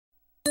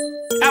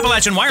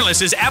Appalachian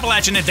Wireless is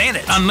Appalachian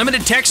Advantage.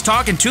 Unlimited text,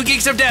 talk, and 2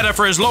 gigs of data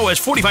for as low as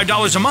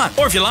 $45 a month.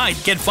 Or if you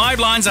like, get 5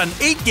 lines on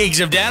 8 gigs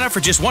of data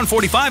for just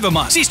 $145 a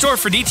month. See store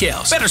for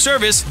details. Better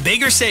service,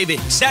 bigger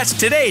savings. That's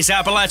today's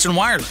Appalachian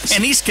Wireless,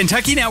 an East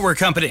Kentucky network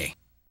company.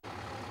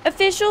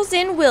 Officials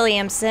in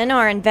Williamson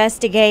are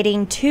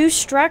investigating 2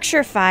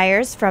 structure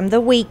fires from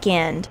the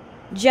weekend.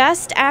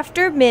 Just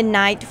after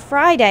midnight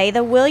Friday,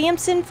 the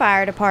Williamson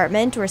Fire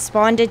Department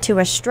responded to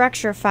a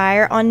structure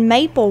fire on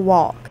Maple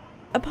Walk.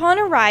 Upon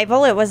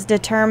arrival, it was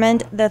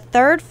determined the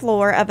 3rd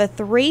floor of a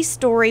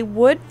 3-story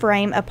wood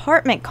frame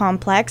apartment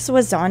complex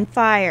was on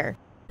fire.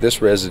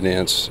 This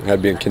residence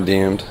had been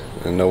condemned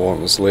and no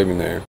one was living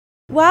there.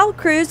 While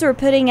crews were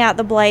putting out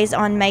the blaze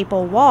on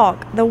Maple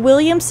Walk, the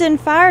Williamson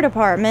Fire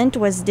Department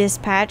was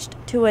dispatched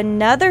to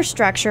another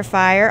structure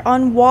fire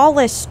on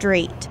Wallace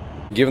Street.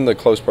 Given the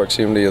close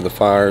proximity of the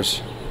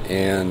fires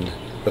and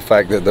the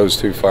fact that those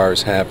 2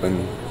 fires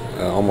happened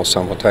almost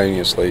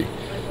simultaneously,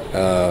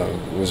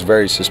 was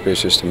very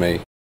suspicious to me.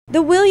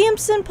 The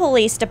Williamson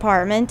Police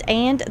Department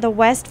and the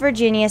West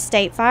Virginia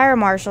State Fire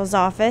Marshal's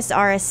Office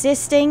are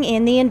assisting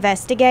in the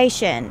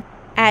investigation.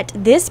 At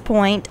this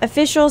point,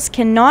 officials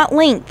cannot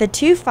link the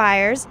 2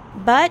 fires,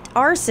 but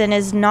arson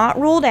is not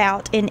ruled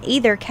out in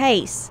either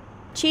case.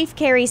 Chief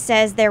Carey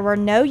says there were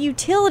no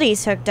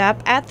utilities hooked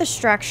up at the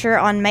structure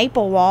on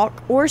Maple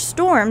Walk or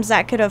storms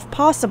that could have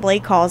possibly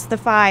caused the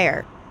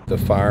fire. The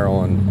fire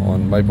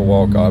on Maple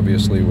Walk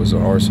obviously was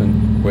an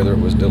arson, whether it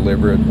was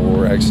deliberate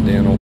or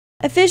accidental.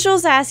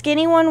 Officials ask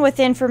anyone with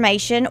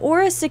information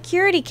or a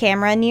security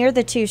camera near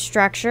the 2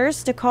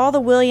 structures to call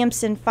the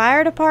Williamson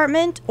Fire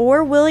Department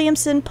or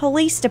Williamson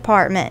Police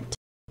Department.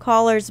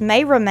 Callers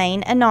may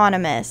remain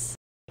anonymous.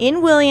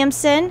 In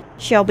Williamson,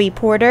 Shelby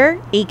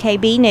Porter,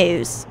 EKB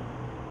News.